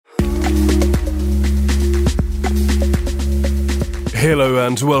Hello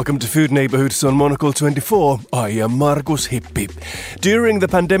and welcome to Food Neighbourhoods on Monocle 24. I am Markus Hippi. During the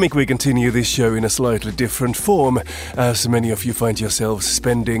pandemic we continue this show in a slightly different form. As many of you find yourselves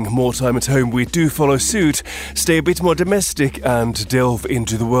spending more time at home, we do follow suit, stay a bit more domestic and delve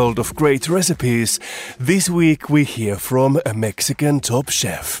into the world of great recipes. This week we hear from a Mexican top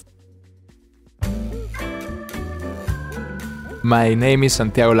chef. My name is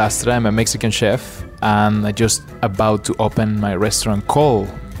Santiago Lastra. I'm a Mexican chef, and I'm just about to open my restaurant Call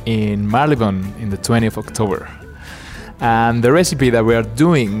in Marylebone in the 20th of October. And the recipe that we are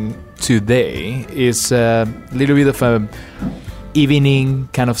doing today is a little bit of a evening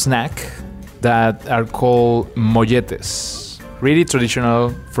kind of snack that are called molletes. Really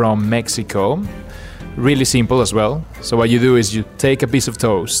traditional from Mexico, really simple as well. So what you do is you take a piece of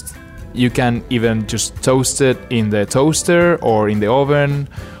toast. You can even just toast it in the toaster or in the oven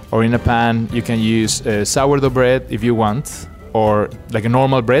or in a pan. You can use sourdough bread if you want, or like a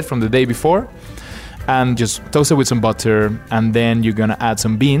normal bread from the day before, and just toast it with some butter, and then you're gonna add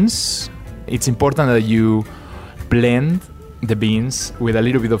some beans. It's important that you blend the beans with a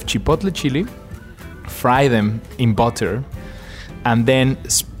little bit of chipotle chili, fry them in butter, and then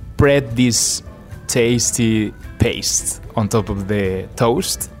spread this tasty paste on top of the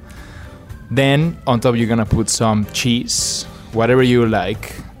toast. Then on top you're gonna put some cheese, whatever you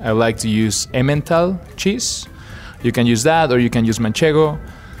like. I like to use Emmental cheese. You can use that or you can use Manchego.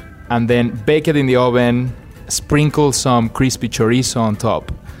 And then bake it in the oven, sprinkle some crispy chorizo on top,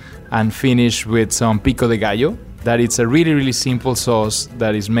 and finish with some pico de gallo. That it's a really, really simple sauce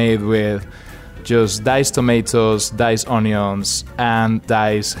that is made with just diced tomatoes, diced onions, and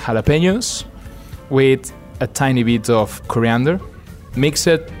diced jalapenos with a tiny bit of coriander. Mix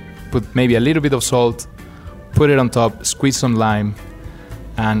it, put maybe a little bit of salt, put it on top, squeeze some lime,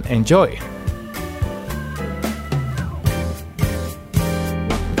 and enjoy.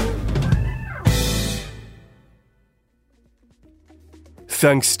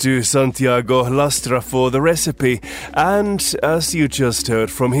 Thanks to Santiago Lastra for the recipe. And as you just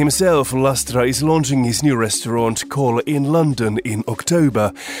heard from himself, Lastra is launching his new restaurant Call in London in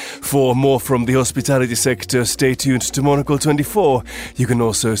October. For more from the hospitality sector, stay tuned to Monocle 24. You can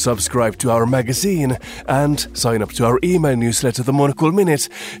also subscribe to our magazine and sign up to our email newsletter, The Monocle Minute.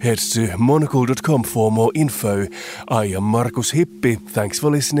 Head to monocle.com for more info. I am Markus Hippi. Thanks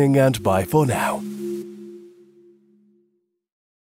for listening and bye for now.